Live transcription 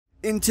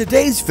In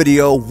today's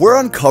video, we're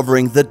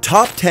uncovering the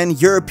top 10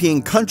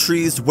 European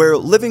countries where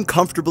living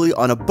comfortably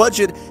on a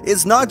budget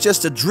is not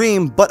just a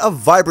dream, but a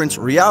vibrant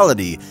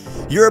reality.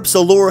 Europe's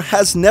allure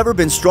has never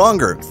been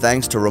stronger,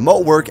 thanks to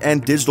remote work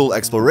and digital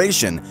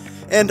exploration.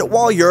 And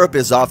while Europe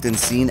is often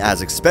seen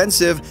as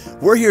expensive,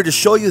 we're here to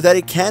show you that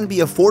it can be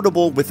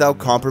affordable without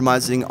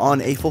compromising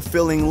on a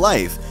fulfilling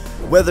life.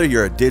 Whether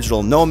you're a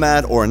digital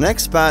nomad or an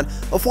expat,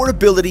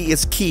 affordability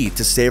is key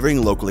to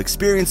savoring local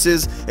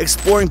experiences,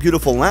 exploring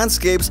beautiful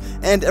landscapes,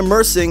 and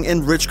immersing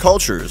in rich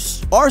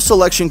cultures. Our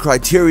selection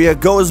criteria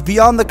goes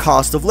beyond the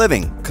cost of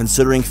living,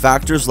 considering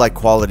factors like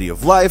quality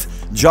of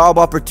life, job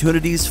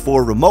opportunities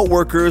for remote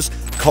workers,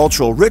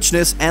 cultural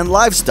richness, and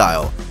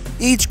lifestyle.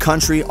 Each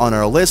country on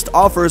our list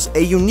offers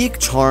a unique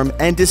charm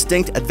and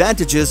distinct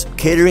advantages,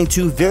 catering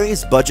to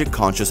various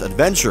budget-conscious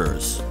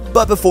adventurers.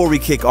 But before we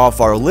kick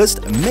off our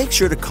list, make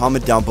sure to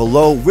comment down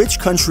below which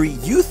country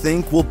you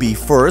think will be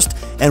first,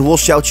 and we'll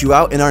shout you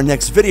out in our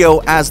next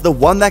video as the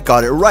one that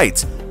got it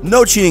right.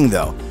 No cheating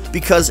though,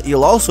 because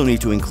you'll also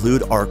need to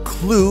include our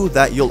clue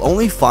that you'll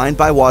only find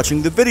by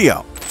watching the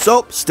video.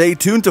 So stay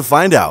tuned to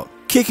find out.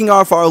 Kicking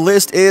off our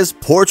list is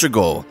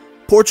Portugal.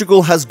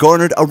 Portugal has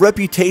garnered a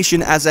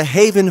reputation as a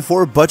haven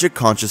for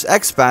budget-conscious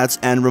expats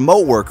and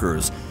remote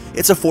workers.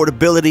 Its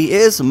affordability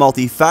is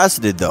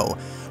multifaceted though.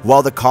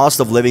 While the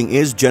cost of living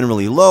is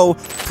generally low,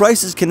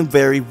 prices can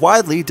vary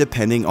widely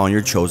depending on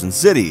your chosen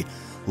city.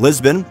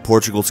 Lisbon,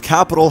 Portugal's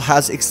capital,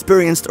 has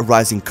experienced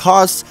rising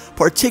costs,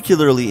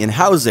 particularly in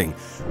housing,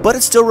 but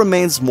it still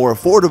remains more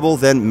affordable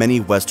than many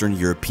Western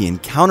European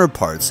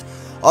counterparts.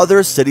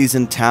 Other cities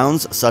and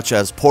towns, such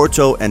as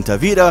Porto and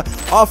Tavira,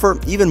 offer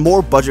even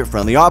more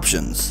budget-friendly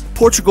options.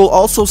 Portugal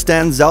also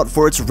stands out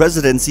for its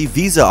residency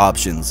visa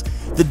options.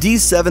 The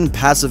D7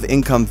 passive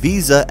income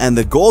visa and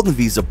the Golden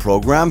Visa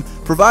program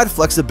provide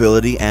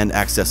flexibility and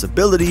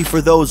accessibility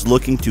for those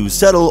looking to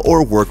settle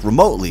or work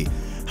remotely.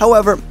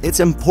 However,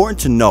 it's important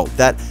to note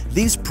that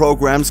these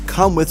programs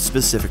come with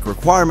specific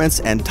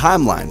requirements and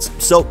timelines,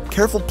 so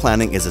careful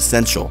planning is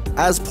essential.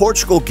 As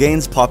Portugal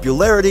gains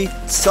popularity,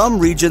 some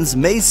regions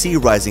may see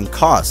rising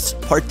costs,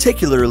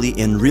 particularly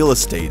in real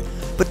estate.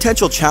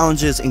 Potential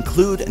challenges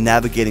include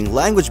navigating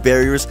language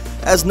barriers,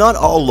 as not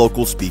all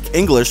locals speak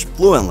English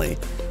fluently.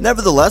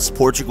 Nevertheless,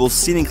 Portugal's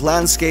scenic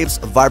landscapes,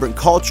 vibrant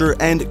culture,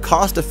 and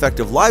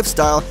cost-effective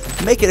lifestyle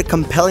make it a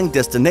compelling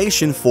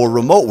destination for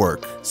remote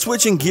work.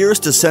 Switching gears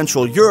to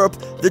Central Europe,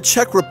 the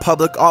Czech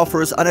Republic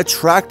offers an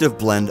attractive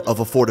blend of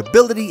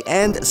affordability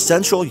and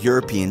Central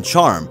European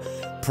charm.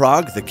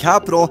 Prague, the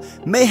capital,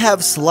 may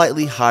have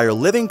slightly higher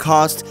living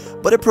costs,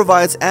 but it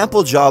provides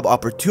ample job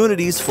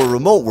opportunities for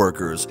remote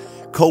workers.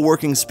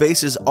 Co-working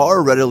spaces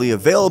are readily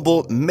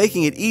available,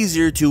 making it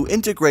easier to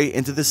integrate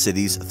into the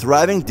city's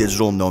thriving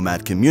digital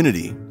nomad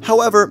community.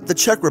 However, the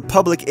Czech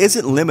Republic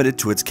isn't limited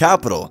to its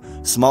capital.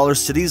 Smaller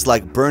cities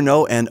like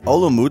Brno and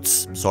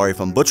Olomouc, sorry if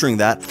I'm butchering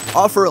that,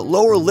 offer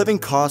lower living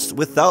costs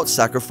without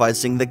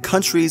sacrificing the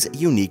country's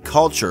unique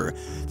culture.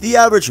 The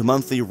average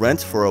monthly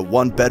rent for a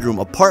one-bedroom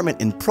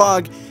apartment in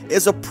Prague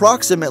is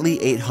approximately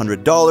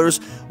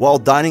 $800, while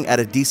dining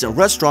at a decent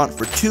restaurant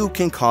for two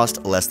can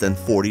cost less than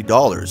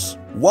 $40.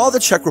 While the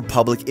Czech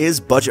Republic is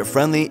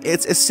budget-friendly,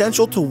 it's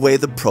essential to weigh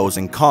the pros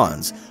and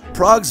cons.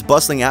 Prague's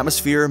bustling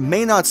atmosphere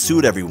may not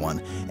suit everyone,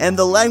 and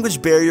the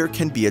language barrier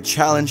can be a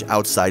challenge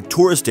outside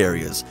tourist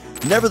areas.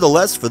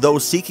 Nevertheless, for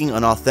those seeking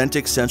an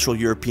authentic Central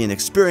European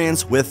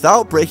experience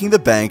without breaking the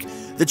bank,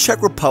 the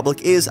Czech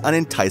Republic is an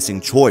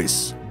enticing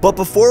choice. But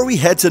before we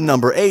head to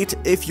number 8,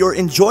 if you're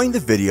enjoying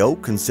the video,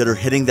 consider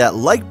hitting that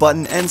like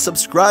button and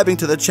subscribing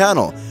to the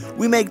channel.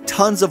 We make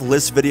tons of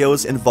list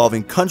videos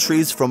involving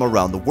countries from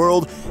around the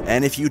world,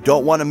 and if you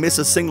don't want to miss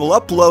a single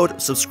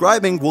upload,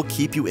 subscribing will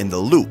keep you in the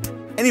loop.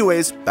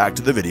 Anyways, back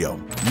to the video.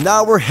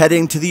 Now we're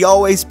heading to the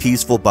always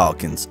peaceful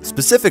Balkans,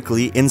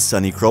 specifically in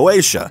sunny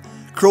Croatia.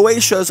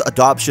 Croatia's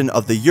adoption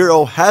of the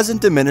euro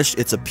hasn't diminished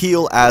its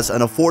appeal as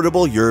an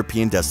affordable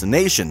European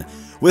destination.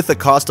 With the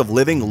cost of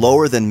living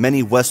lower than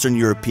many Western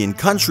European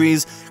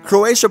countries,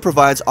 Croatia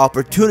provides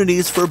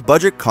opportunities for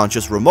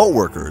budget-conscious remote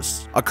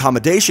workers.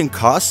 Accommodation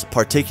costs,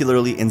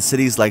 particularly in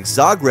cities like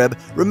Zagreb,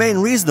 remain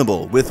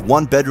reasonable, with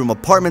one-bedroom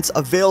apartments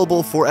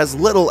available for as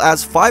little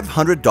as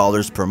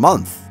 $500 per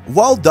month.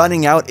 While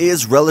dining out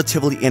is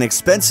relatively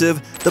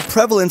inexpensive, the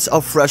prevalence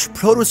of fresh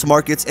produce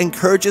markets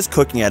encourages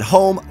cooking at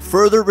home,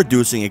 further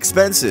reducing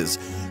expenses.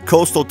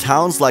 Coastal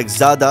towns like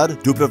Zadar,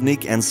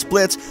 Dubrovnik, and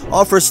Split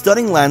offer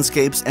stunning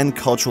landscapes and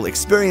cultural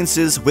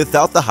experiences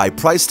without the high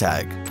price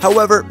tag.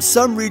 However,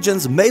 some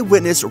regions may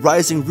witness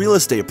rising real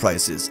estate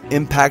prices,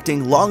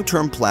 impacting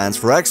long-term plans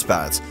for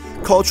expats.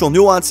 Cultural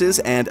nuances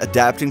and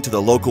adapting to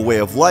the local way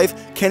of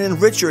life can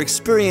enrich your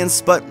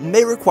experience but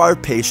may require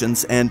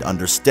patience and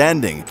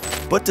understanding.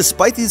 But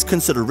despite these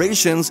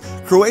considerations,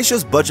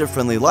 Croatia's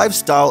budget-friendly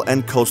lifestyle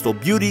and coastal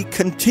beauty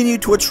continue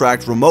to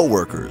attract remote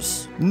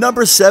workers.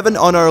 Number 7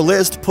 on our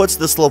list puts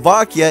the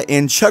Slovakia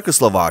in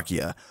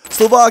Czechoslovakia.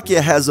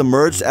 Slovakia has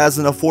emerged as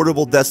an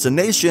affordable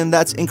destination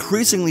that's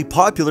increasingly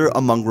popular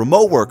among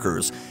remote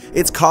workers.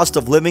 its cost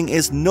of living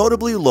is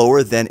notably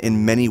lower than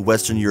in many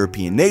Western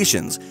European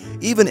nations.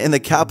 Even in the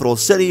capital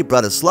city,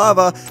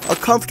 Bratislava, a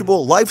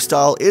comfortable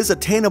lifestyle is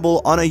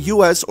attainable on a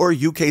US or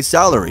UK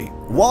salary.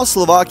 While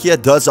Slovakia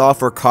does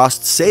offer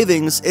cost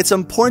savings, it's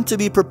important to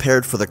be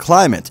prepared for the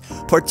climate,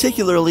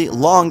 particularly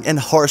long and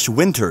harsh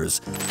winters.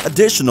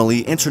 Additionally,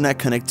 internet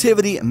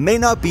connectivity may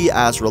not be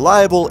as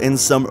reliable in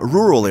some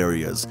rural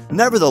areas.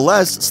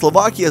 Nevertheless,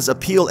 Slovakia's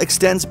appeal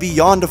extends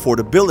beyond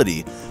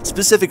affordability.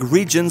 Specific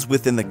regions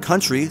within the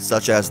country,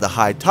 such as the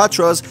High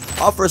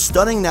Tatras, offer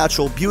stunning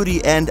natural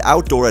beauty and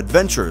outdoor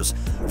adventures.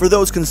 For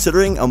those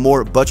considering a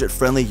more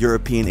budget-friendly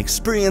European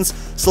experience,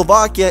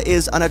 Slovakia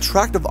is an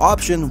attractive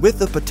option with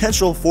the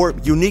potential for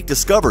unique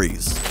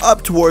discoveries.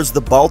 Up towards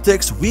the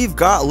Baltics, we've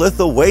got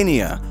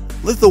Lithuania.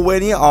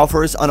 Lithuania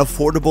offers an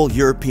affordable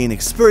European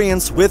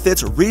experience with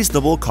its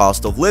reasonable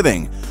cost of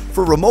living.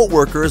 For remote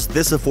workers,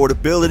 this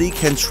affordability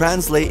can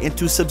translate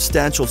into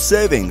substantial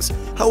savings.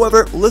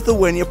 However,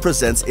 Lithuania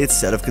presents its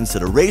set of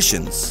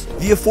considerations.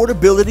 The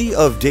affordability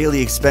of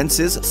daily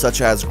expenses,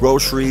 such as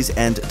groceries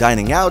and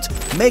dining out,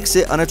 makes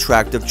it an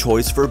attractive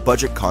choice for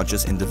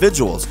budget-conscious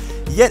individuals.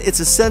 Yet it's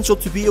essential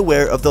to be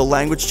aware of the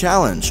language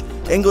challenge.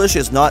 English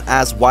is not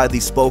as widely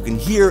spoken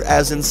here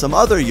as in some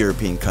other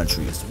European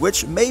countries,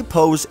 which may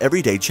pose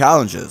everyday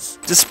challenges.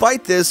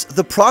 Despite this,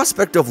 the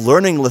prospect of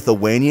learning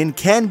Lithuanian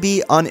can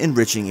be an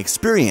enriching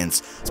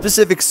experience.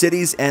 Specific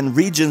cities and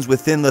regions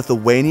within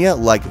Lithuania,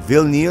 like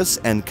Vilnius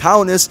and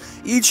Kaunas,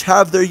 each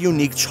have their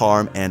unique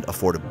charm and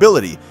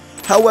affordability.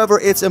 However,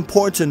 it's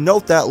important to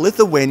note that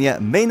Lithuania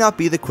may not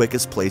be the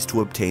quickest place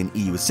to obtain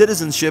EU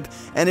citizenship,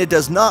 and it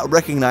does not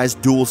recognize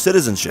dual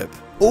citizenship.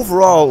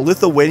 Overall,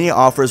 Lithuania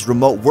offers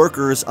remote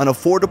workers an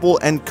affordable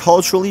and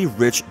culturally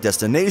rich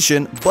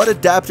destination, but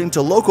adapting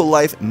to local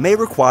life may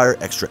require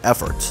extra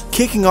effort.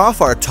 Kicking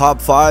off our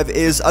top 5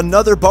 is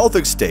another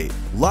Baltic state,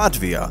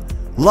 Latvia.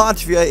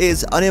 Latvia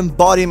is an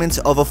embodiment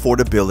of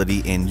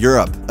affordability in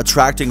Europe,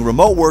 attracting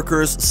remote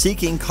workers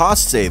seeking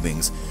cost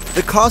savings.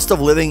 The cost of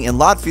living in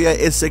Latvia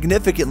is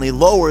significantly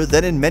lower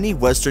than in many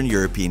Western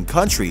European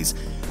countries.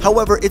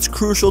 However, it's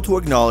crucial to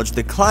acknowledge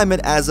the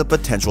climate as a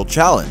potential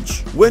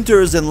challenge.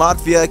 Winters in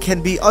Latvia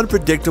can be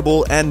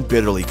unpredictable and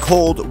bitterly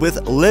cold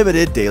with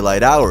limited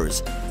daylight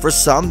hours. For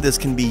some, this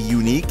can be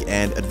unique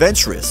and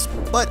adventurous,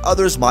 but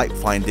others might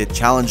find it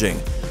challenging.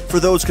 For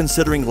those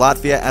considering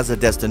Latvia as a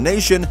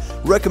destination,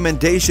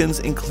 recommendations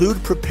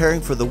include preparing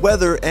for the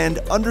weather and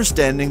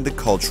understanding the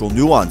cultural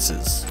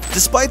nuances.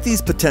 Despite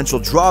these potential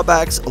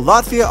drawbacks,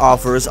 Latvia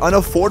offers an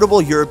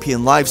affordable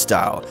European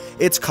lifestyle.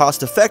 Its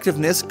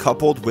cost-effectiveness,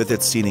 coupled with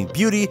its scenic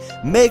beauty,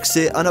 makes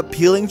it an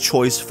appealing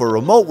choice for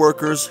remote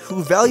workers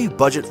who value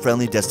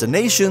budget-friendly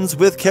destinations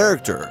with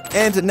character.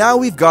 And now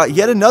we've got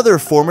yet another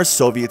former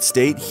Soviet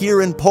state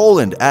here in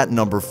Poland at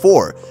number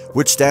 4,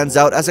 which stands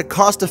out as a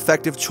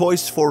cost-effective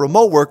choice for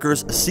remote workers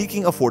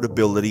seeking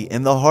affordability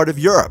in the heart of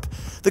Europe.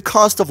 The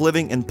cost of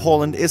living in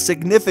Poland is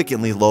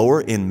significantly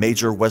lower in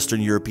major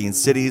Western European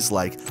cities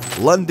like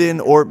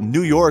London or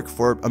New York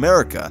for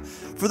America.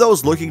 For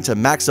those looking to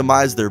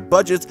maximize their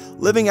budget,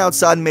 living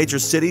outside major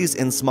cities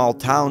in small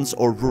towns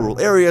or rural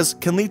areas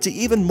can lead to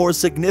even more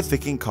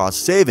significant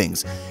cost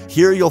savings.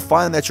 Here you'll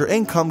find that your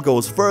income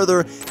goes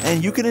further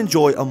and you can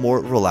enjoy a more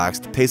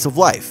relaxed pace of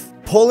life.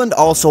 Poland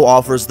also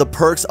offers the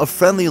perks of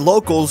friendly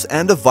locals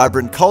and a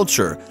vibrant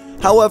culture.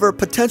 However,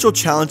 potential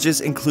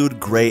challenges include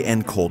gray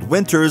and cold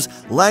winters,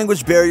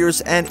 language barriers,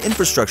 and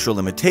infrastructure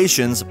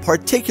limitations,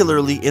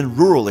 particularly in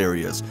rural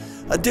areas.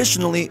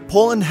 Additionally,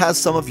 Poland has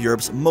some of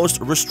Europe's most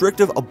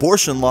restrictive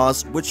abortion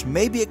laws, which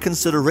may be a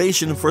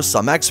consideration for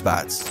some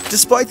expats.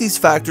 Despite these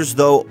factors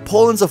though,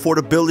 Poland's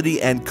affordability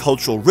and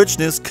cultural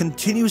richness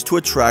continues to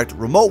attract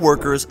remote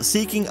workers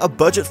seeking a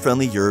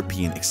budget-friendly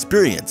European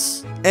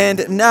experience.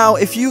 And now,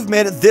 if you've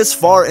made it this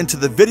far into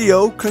the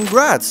video,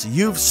 congrats!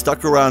 You've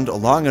stuck around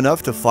long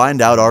enough to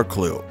find out our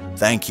clue.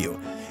 Thank you.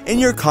 In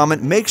your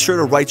comment, make sure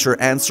to write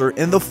your answer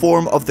in the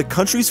form of the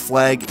country's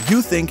flag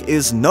you think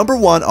is number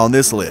 1 on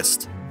this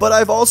list. But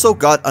I've also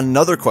got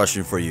another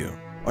question for you.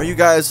 Are you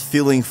guys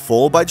feeling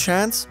full by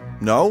chance?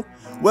 No?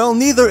 Well,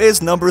 neither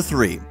is number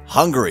 3,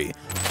 Hungary.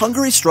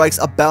 Hungary strikes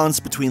a balance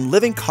between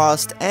living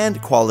cost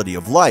and quality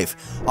of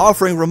life,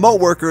 offering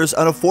remote workers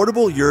an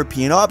affordable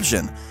European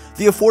option.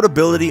 The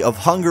affordability of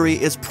Hungary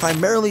is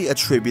primarily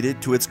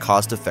attributed to its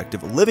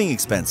cost-effective living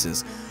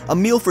expenses. A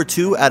meal for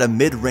 2 at a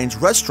mid-range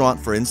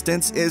restaurant, for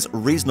instance, is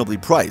reasonably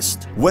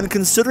priced. When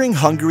considering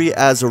Hungary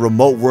as a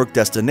remote work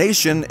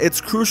destination,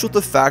 it's crucial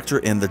to factor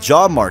in the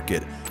job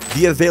market.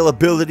 The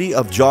availability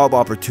of job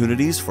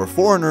opportunities for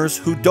foreigners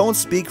who don't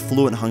speak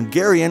fluent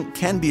Hungarian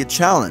can be a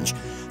challenge.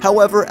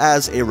 However,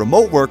 as a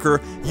remote worker,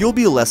 you'll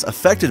be less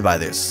affected by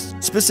this.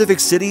 Specific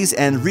cities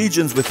and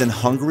regions within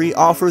Hungary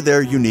offer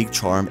their unique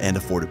charm and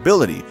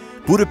affordability.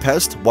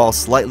 Budapest, while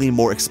slightly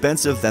more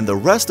expensive than the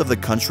rest of the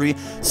country,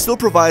 still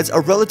provides a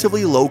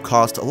relatively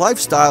low-cost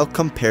lifestyle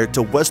compared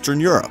to Western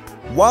Europe.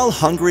 While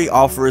Hungary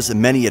offers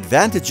many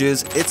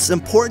advantages, it's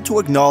important to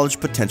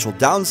acknowledge potential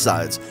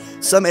downsides.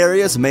 Some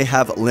areas may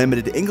have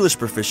limited English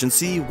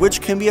proficiency,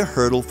 which can be a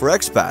hurdle for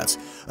expats.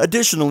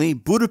 Additionally,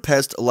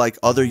 Budapest, like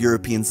other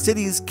European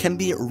cities, can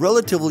be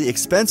relatively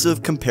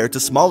expensive compared to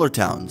smaller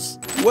towns.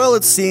 Well,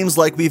 it seems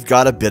like we've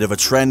got a bit of a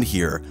trend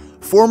here.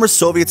 Former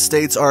Soviet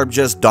states are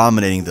just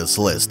dominating this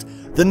list.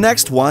 The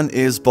next one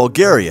is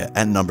Bulgaria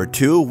at number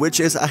 2, which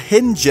is a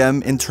hidden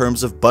gem in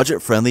terms of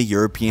budget-friendly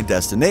European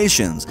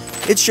destinations.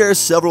 It shares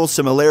several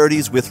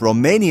similarities with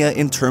Romania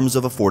in terms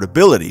of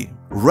affordability.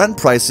 Rent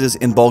prices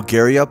in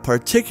Bulgaria,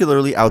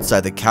 particularly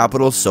outside the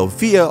capital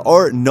Sofia,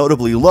 are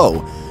notably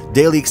low.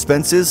 Daily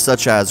expenses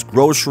such as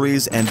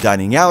groceries and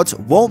dining out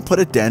won't put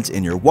a dent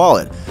in your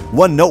wallet.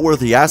 One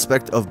noteworthy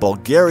aspect of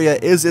Bulgaria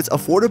is its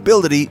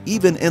affordability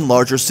even in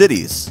larger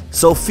cities.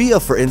 Sofia,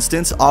 for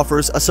instance,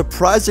 offers a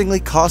surprisingly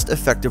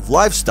cost-effective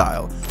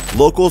lifestyle.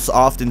 Locals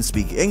often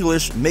speak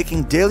English,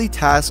 making daily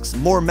tasks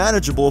more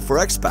manageable for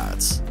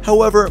expats.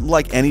 However,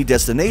 like any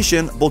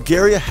destination,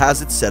 Bulgaria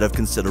has its set of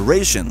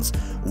considerations.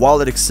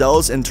 While it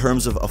excels in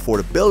terms of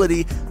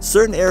affordability,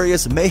 certain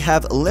areas may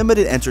have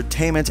limited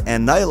entertainment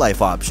and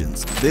nightlife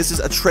options. This is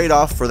a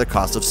trade-off for the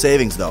cost of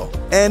savings though.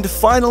 And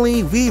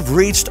finally, we've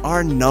reached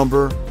our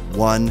number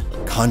 1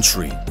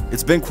 country.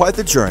 It's been quite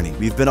the journey.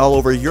 We've been all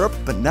over Europe,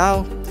 but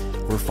now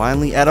we're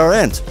finally at our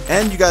end.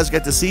 And you guys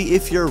get to see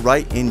if you're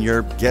right in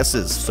your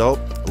guesses. So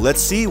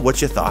let's see what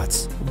you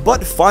thought.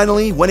 But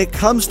finally, when it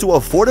comes to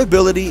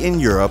affordability in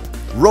Europe,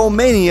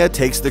 Romania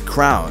takes the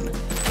crown.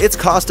 Its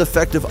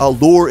cost-effective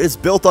allure is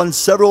built on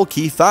several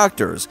key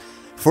factors.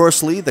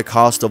 Firstly, the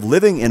cost of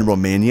living in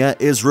Romania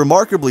is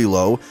remarkably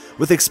low,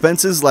 with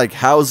expenses like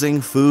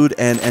housing, food,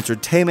 and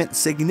entertainment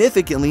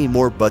significantly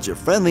more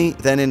budget-friendly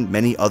than in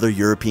many other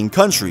European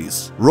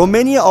countries.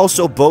 Romania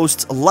also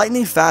boasts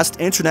lightning-fast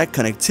internet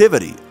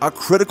connectivity, a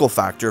critical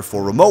factor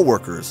for remote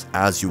workers,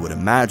 as you would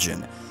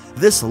imagine.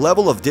 This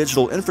level of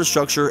digital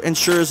infrastructure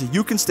ensures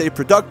you can stay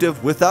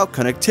productive without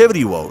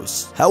connectivity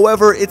woes.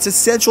 However, it's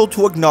essential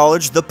to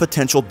acknowledge the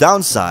potential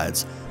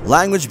downsides.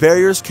 Language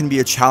barriers can be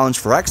a challenge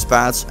for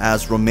expats,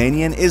 as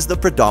Romanian is the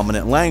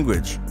predominant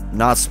language,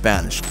 not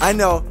Spanish. I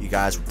know you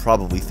guys were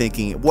probably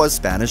thinking it was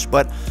Spanish,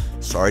 but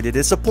sorry to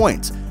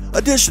disappoint.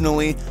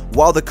 Additionally,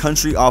 while the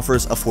country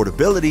offers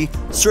affordability,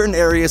 certain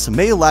areas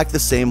may lack the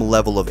same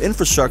level of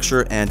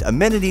infrastructure and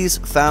amenities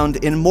found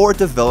in more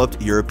developed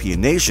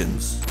European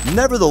nations.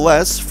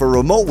 Nevertheless, for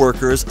remote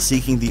workers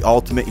seeking the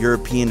ultimate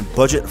European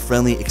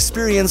budget-friendly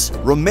experience,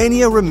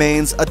 Romania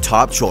remains a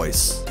top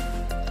choice.